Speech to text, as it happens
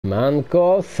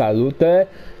Manko, salute.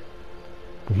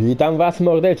 Witam was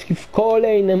mordeczki w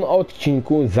kolejnym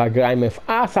odcinku Zagrajmy w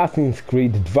Assassin's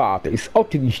Creed 2. To jest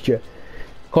oczywiście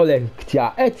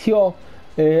kolekcja Ezio,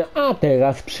 a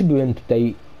teraz przybyłem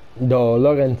tutaj do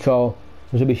Lorenzo,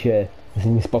 żeby się z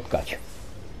nim spotkać.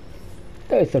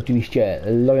 To jest oczywiście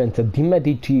Lorenzo di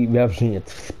Medici,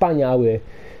 wawrzyniec wspaniały,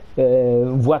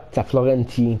 władca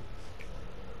Florencji.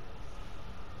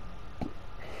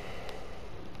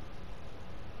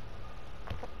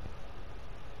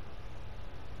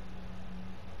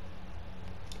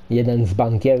 Jeden z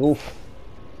bankierów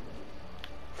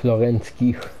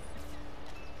florenckich.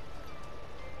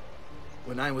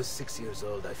 When I was 6 years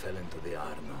old, I fell into the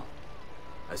Arno.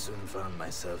 I soon found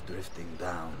myself drifting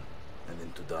down and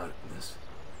into darkness.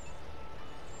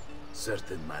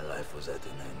 Certain my life was at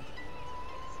an end.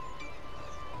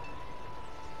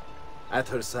 At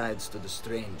her side stood a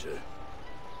stranger,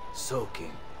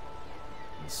 soaking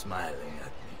and smiling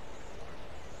at me.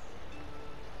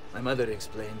 My mother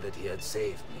explained that he had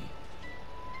saved me.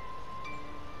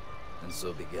 And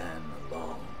so began a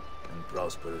long and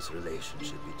prosperous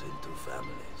relationship between two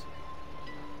families.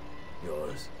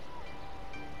 Yours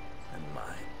and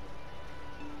mine.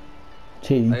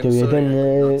 Czyli to jeden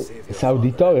z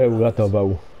audytorów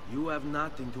uratował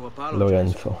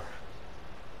Lorenzo.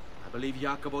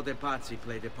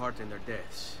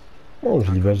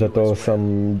 Możliwe, że to są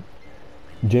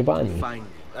dziewani.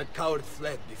 That coward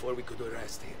fled before we could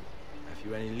arrest him. Have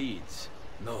you any leads?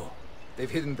 No.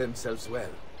 They've hidden themselves well.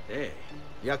 Hey.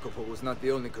 Jacopo was not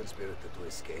the only conspirator to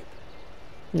escape.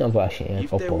 No właśnie,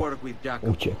 Jacopo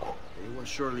uciekł. They were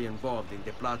surely involved in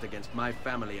the plot against my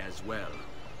family as well.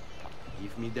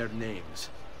 Give me their names.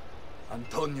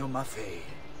 Antonio Maffei,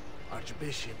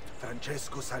 Archbishop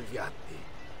Francesco Salviati,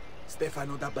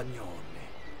 Stefano da Bagnone,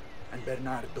 and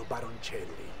Bernardo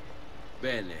Baroncelli.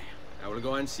 Bene. I will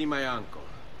go and see my uncle.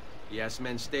 He has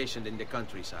men stationed in the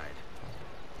countryside.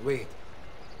 Wait.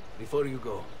 Before you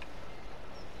go.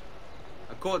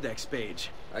 A codex page.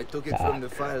 I took it from the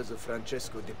files of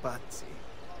Francesco de Pazzi,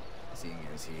 seeing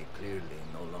as he clearly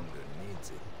no longer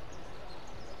needs it.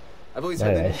 I've always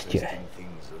had an interest in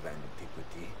things of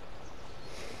antiquity,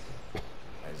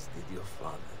 as did your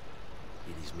father.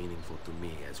 It is meaningful to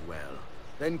me as well.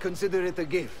 Then consider it a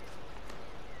gift.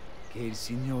 Che il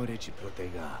Signore ci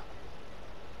protegga.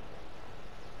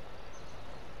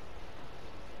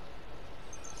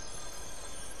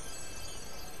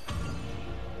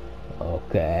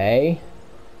 Okej.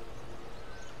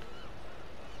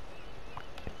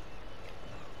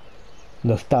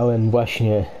 Dostałem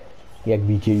właśnie, jak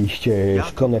widzieliście,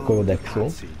 stronę kodeksu.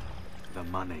 The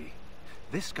money.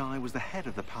 This guy was the head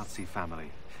of the Pazzi family,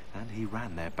 and he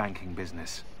ran their banking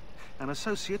business. An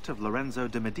associate of Lorenzo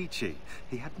de Medici,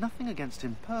 he had nothing against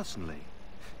him personally.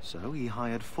 So he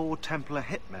hired 4 Templar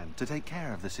hitmen to take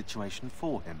care of the situation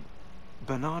for him.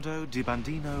 Bernardo di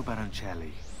Bandino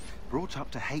Baroncelli. Brought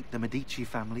up to hate the Medici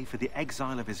family for the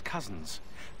exile of his cousins,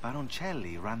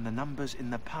 Baroncelli ran the numbers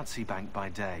in the Pazzi bank by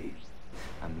day,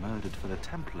 and murdered for the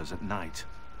Templars at night.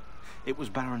 It was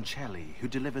Baroncelli who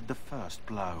delivered the first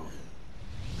blow.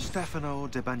 Stefano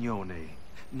de Bagnone.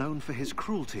 Known for his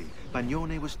cruelty,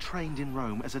 Bagnone was trained in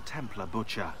Rome as a Templar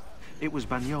butcher. It was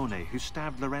Bagnone who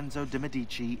stabbed Lorenzo de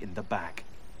Medici in the back.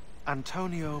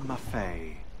 Antonio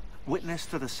Maffei. Witness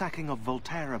to the sacking of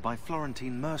Volterra by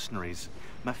Florentine mercenaries,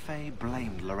 Maffei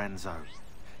blamed Lorenzo.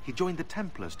 He joined the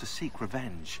Templars to seek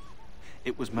revenge.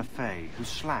 It was Maffei who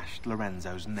slashed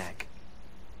Lorenzo's neck.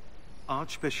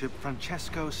 Archbishop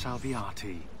Francesco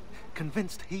Salviati.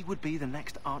 Convinced he would be the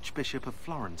next Archbishop of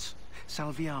Florence,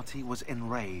 Salviati was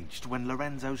enraged when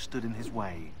Lorenzo stood in his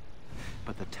way.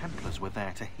 But the Templars were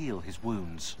there to heal his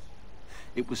wounds.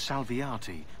 It was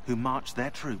Salviati who marched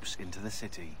their troops into the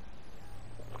city.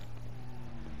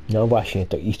 No właśnie,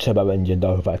 to ich trzeba będzie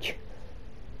dorwać.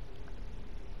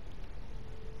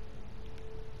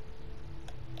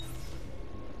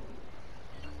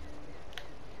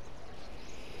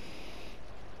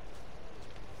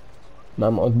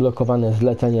 Mam odblokowane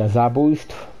zlecenia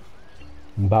zabójstw.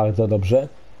 Bardzo dobrze.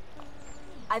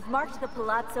 I've marked the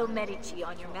Palazzo Medici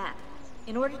on your map.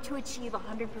 In order to achieve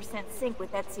 100% sync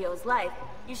with Ezio's life,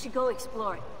 you should go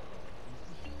explore it.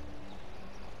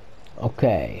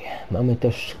 Okej, mamy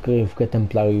też skrywkę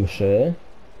templariuszy.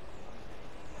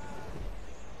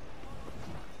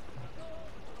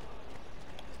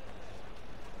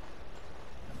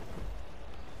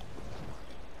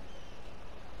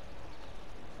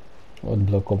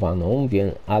 Odblokowaną,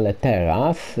 ale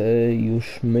teraz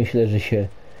już myślę,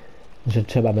 że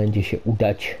trzeba będzie się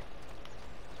udać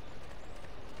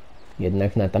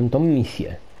jednak na tamtą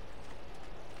misję.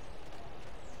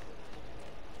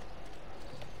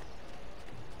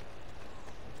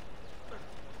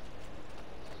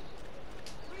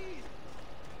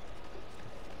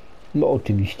 No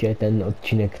oczywiście ten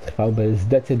odcinek trwałby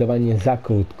zdecydowanie za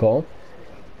krótko,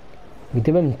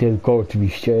 gdybym tylko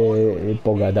oczywiście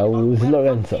pogadał z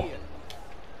Lorenzo.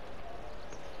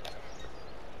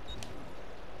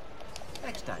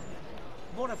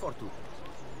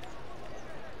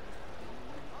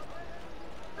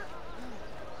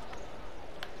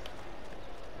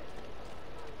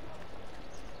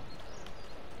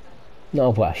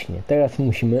 No właśnie, teraz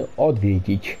musimy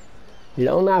odwiedzić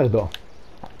Leonardo.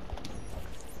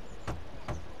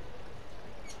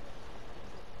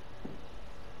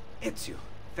 Ezio,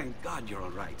 thank God you're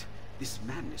all right. This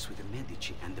madness with the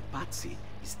Medici and the Pazzi,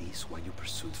 is this why you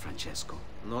pursued Francesco?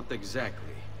 Not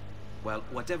exactly. Well,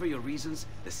 whatever your reasons,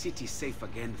 the city's safe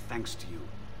again thanks to you.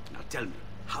 Now tell me,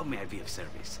 how may I be of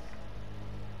service?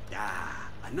 Ah,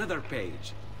 another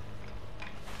page.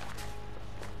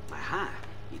 Aha,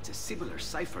 it's a similar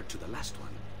cipher to the last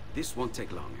one. This won't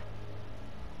take long.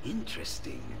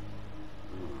 Interesting.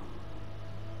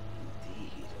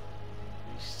 Indeed.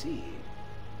 I see.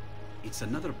 It's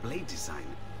another blade design.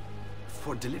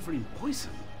 For delivering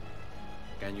poison.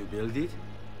 Can you build it?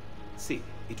 See,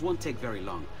 it won't take very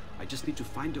long. I just need to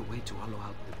find a way to hollow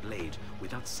out the blade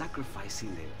without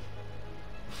sacrificing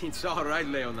the... It's all right,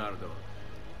 Leonardo.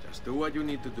 Just do what you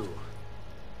need to do.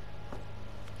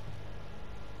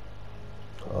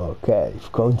 Okej, w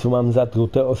końcu mam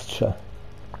zatrute ostrze.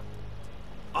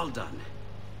 All done.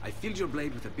 I filled your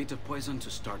blade with a bit of poison to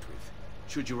start with.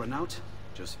 Should you run out,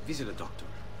 just visit a doctor.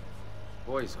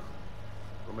 Poison.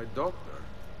 From a doctor.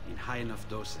 In high enough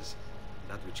doses,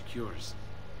 that which cures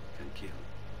can kill.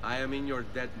 I am in your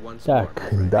debt once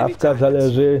Tak, more. dawka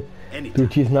zależy,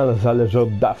 trucizna zależy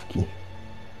od dawki.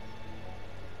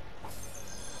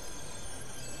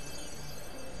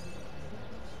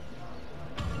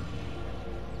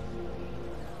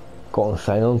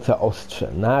 Kąsające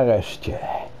ostrze, nareszcie.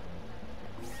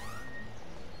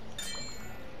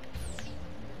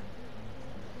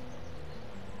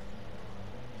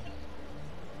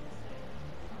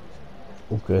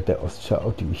 Ukryte ostrze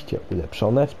oczywiście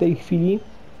ulepszone w tej chwili.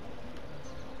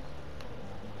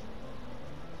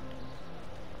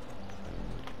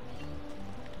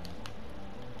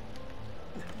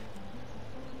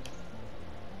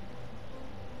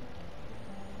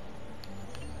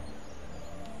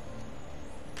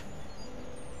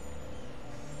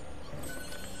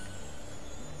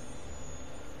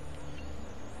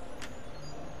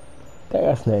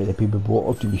 Teraz najlepiej by było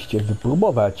oczywiście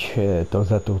wypróbować to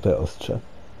zatrute ostrze.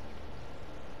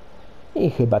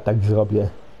 I chyba tak zrobię.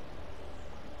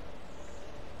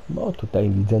 Bo tutaj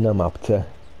widzę na mapce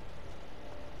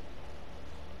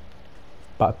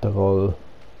patrol.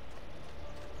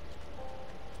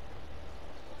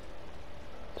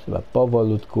 Trzeba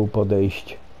powolutku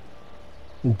podejść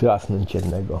i drasnąć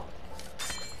jednego.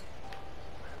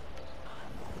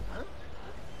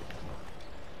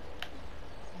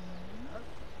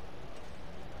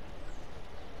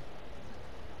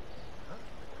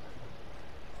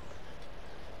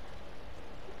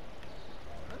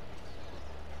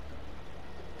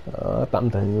 A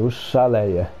tamten już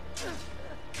szaleje.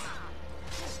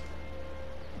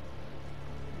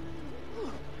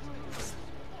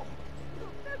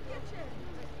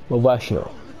 No właśnie,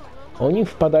 oni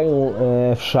wpadają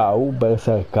w szał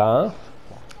berserka,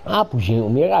 a później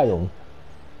umierają.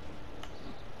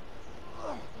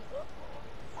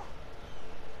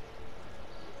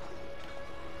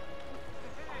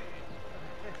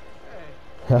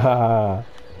 Haha.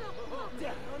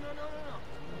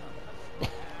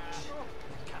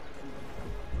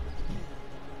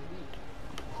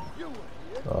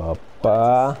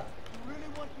 Opa.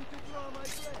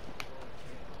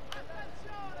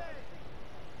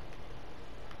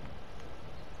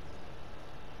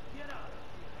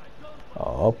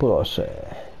 O proszę,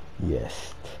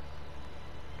 jest.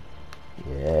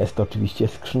 Jest oczywiście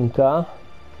skrzynka.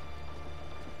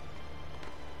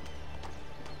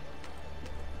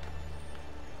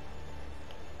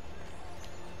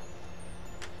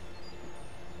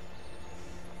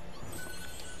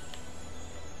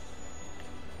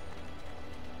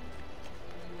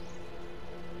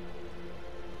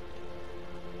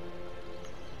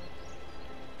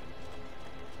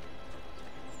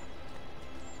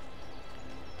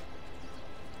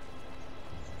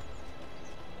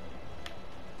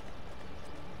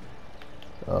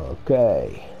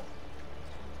 Okej.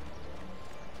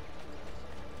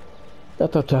 No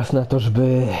to czas na to,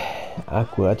 żeby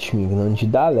akurat śmignąć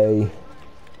dalej.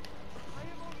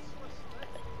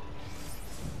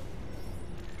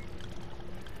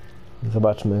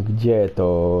 Zobaczmy, gdzie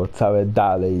to całe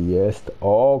dalej jest.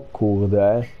 O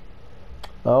kurde.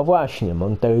 No właśnie,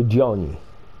 Montergioni.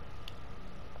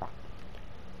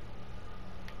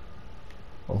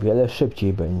 O wiele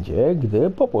szybciej będzie, gdy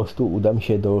po prostu udam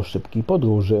się do szybkiej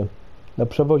podróży, do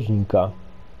przewoźnika.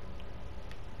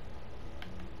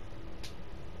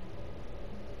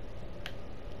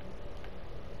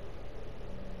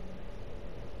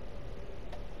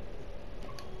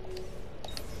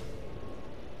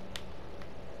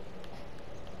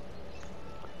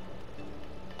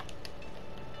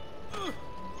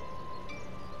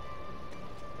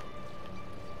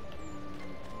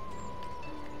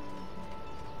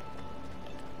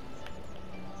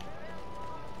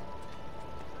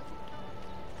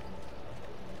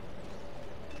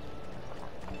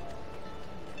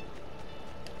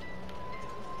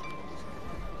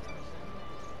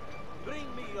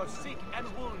 Bring me your sick and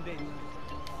wounded.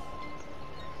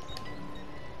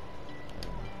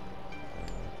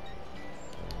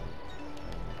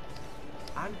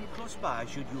 I'll be close by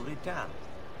should you return.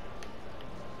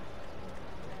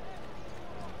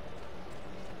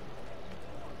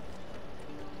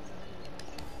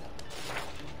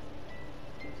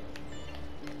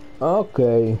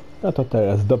 Okej, no to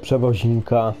teraz do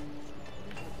przewoźnika.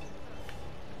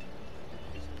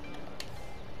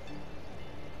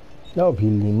 Do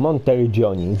willi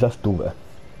Montergioni za 100.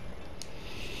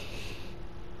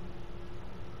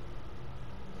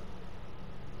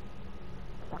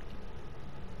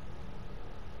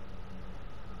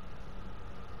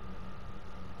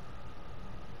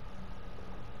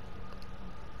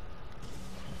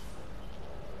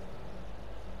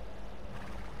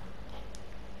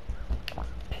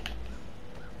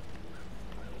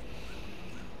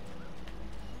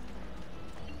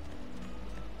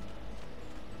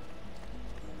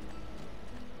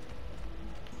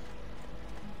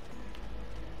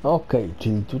 Okej,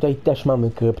 czyli tutaj też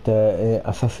mamy kryptę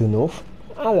asasynów,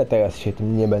 ale teraz się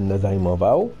tym nie będę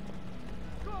zajmował.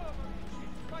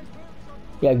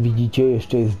 Jak widzicie,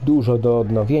 jeszcze jest dużo do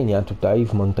odnowienia tutaj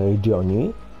w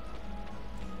Montergioni.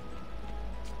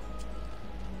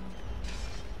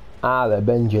 Ale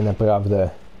będzie naprawdę,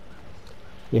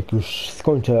 jak już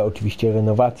skończę oczywiście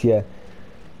renowację,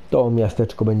 to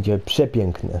miasteczko będzie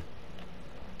przepiękne.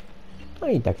 No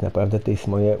i tak naprawdę to jest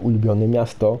moje ulubione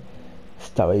miasto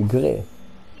z całej gry.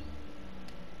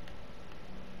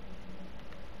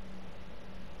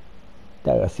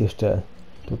 Teraz jeszcze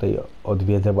tutaj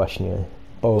odwiedzę właśnie,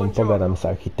 pogadam z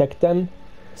architektem,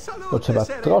 bo trzeba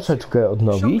troszeczkę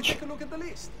odnowić.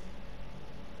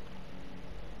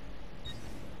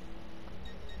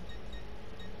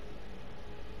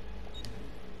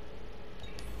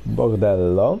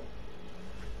 Bordello.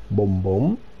 Bum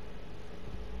bum.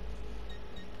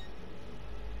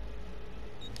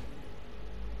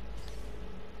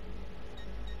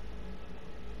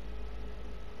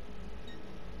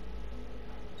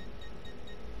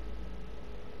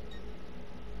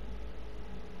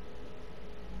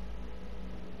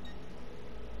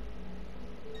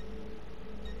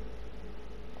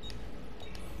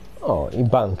 O, i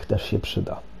bank też się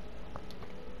przyda.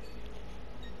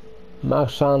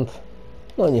 Marszant.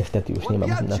 No niestety już nie mam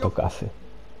na to kasy.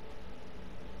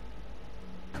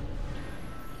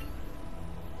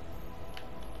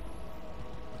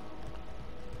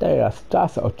 Teraz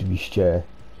czas oczywiście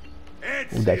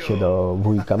udać się do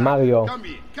wujka Mario.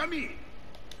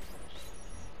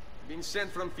 Been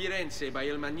sent from Firenze by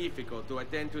Il Magnifico to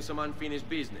attend to some unfinished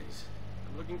business.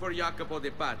 I'm looking for Jacopo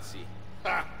de Pazzi.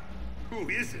 Ha! Who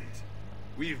isn't?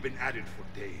 We've been at it for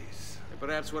days. And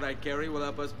perhaps what I carry will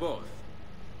help us both.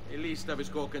 A list of his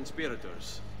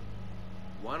co-conspirators.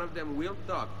 One of them will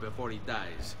talk before he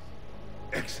dies.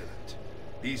 Excellent.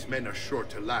 These men are sure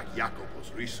to lack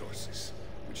Jacopo's resources,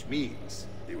 which means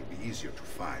they will be easier to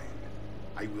find.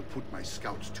 I will put my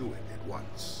scouts to it at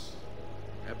once.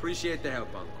 I appreciate the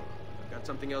help, Uncle. I've got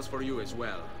something else for you as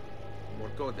well.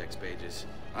 More codex pages.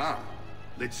 Ah,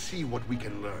 let's see what we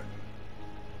can learn.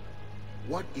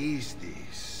 What is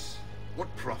this?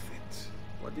 What prophet?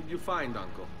 What did you find,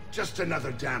 Uncle? Just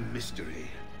another damn mystery.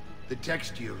 The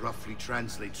text here roughly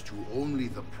translates to only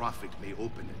the prophet may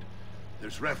open it.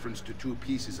 There's reference to 2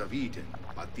 pieces of Eden,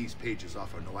 but these pages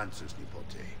offer no answers,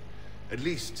 Nipote. At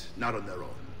least, not on their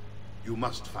own. You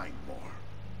must find more.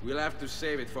 We'll have to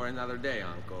save it for another day,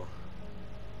 Uncle.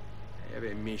 I have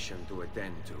a mission to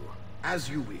attend to. As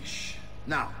you wish.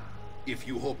 Now, if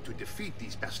you hope to defeat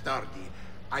these bastardi,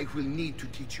 I will need to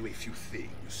teach you a few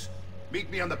things.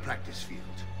 Meet me on the practice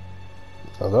field.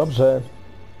 No dobrze.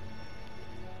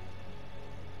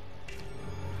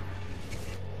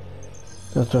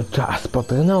 No to czas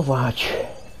potrenować.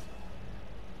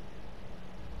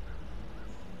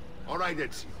 All right,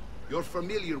 Ezio. You're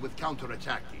familiar with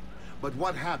counterattacking, but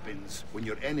what happens when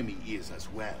your enemy is as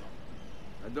well?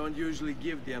 I don't usually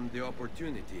give them the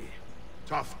opportunity.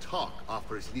 Tough talk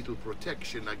offers little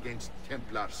protection against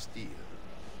Templar steel.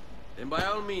 Then by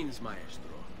all means,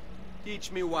 maestro,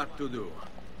 teach me what to do.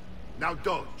 Now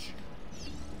dodge.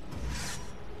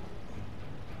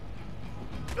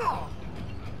 Oh!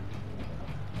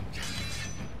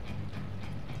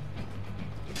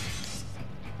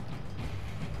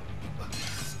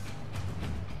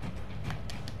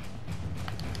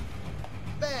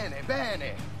 Bene,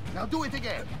 bene. Now do it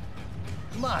again.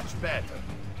 Much better.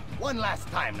 One last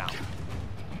time now.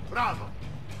 Bravo.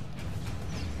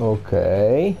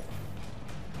 Okej.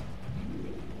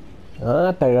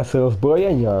 A teraz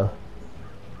rozbrojenia.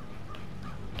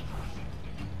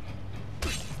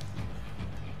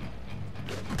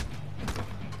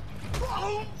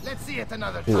 Let's see it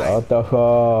another I time. o to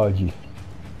chodzi.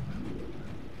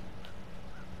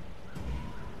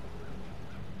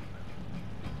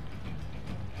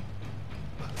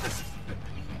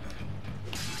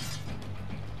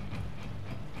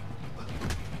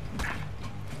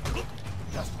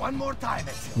 Just one more time,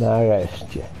 Ezio.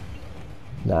 Nareszcie.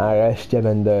 Nareszcie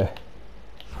będę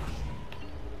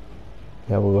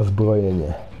miał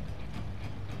rozbrojenie.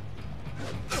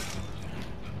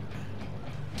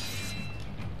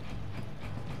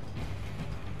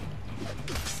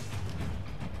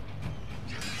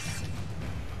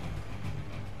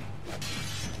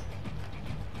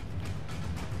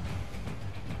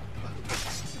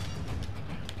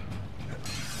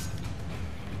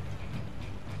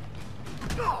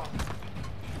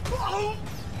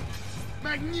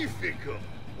 Magnifico!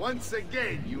 Once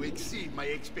again, you exceed my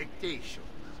expectations.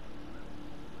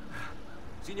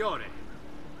 Signore,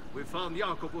 we found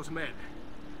Jacopo's men,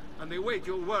 and they wait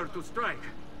your word to strike.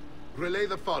 Relay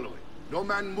the following. No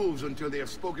man moves until they have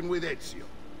spoken with Ezio.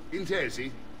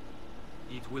 Intesi?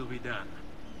 It will be done.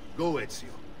 Go,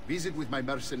 Ezio. Visit with my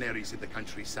mercenaries in the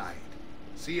countryside.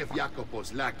 See if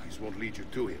Jacopo's lackeys won't lead you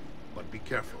to him. But be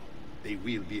careful. They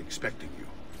will be expecting you.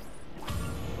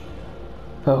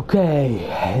 Okej,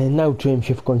 nauczyłem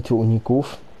się w końcu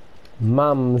uników.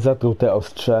 Mam zatrute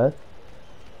ostrze.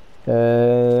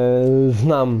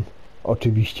 Znam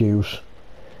oczywiście już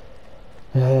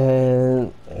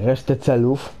resztę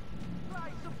celów.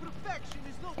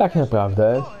 Tak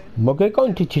naprawdę mogę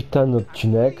kończyć ten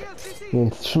odcinek,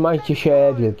 więc trzymajcie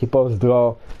się, wielkie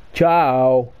pozdro,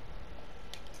 ciao!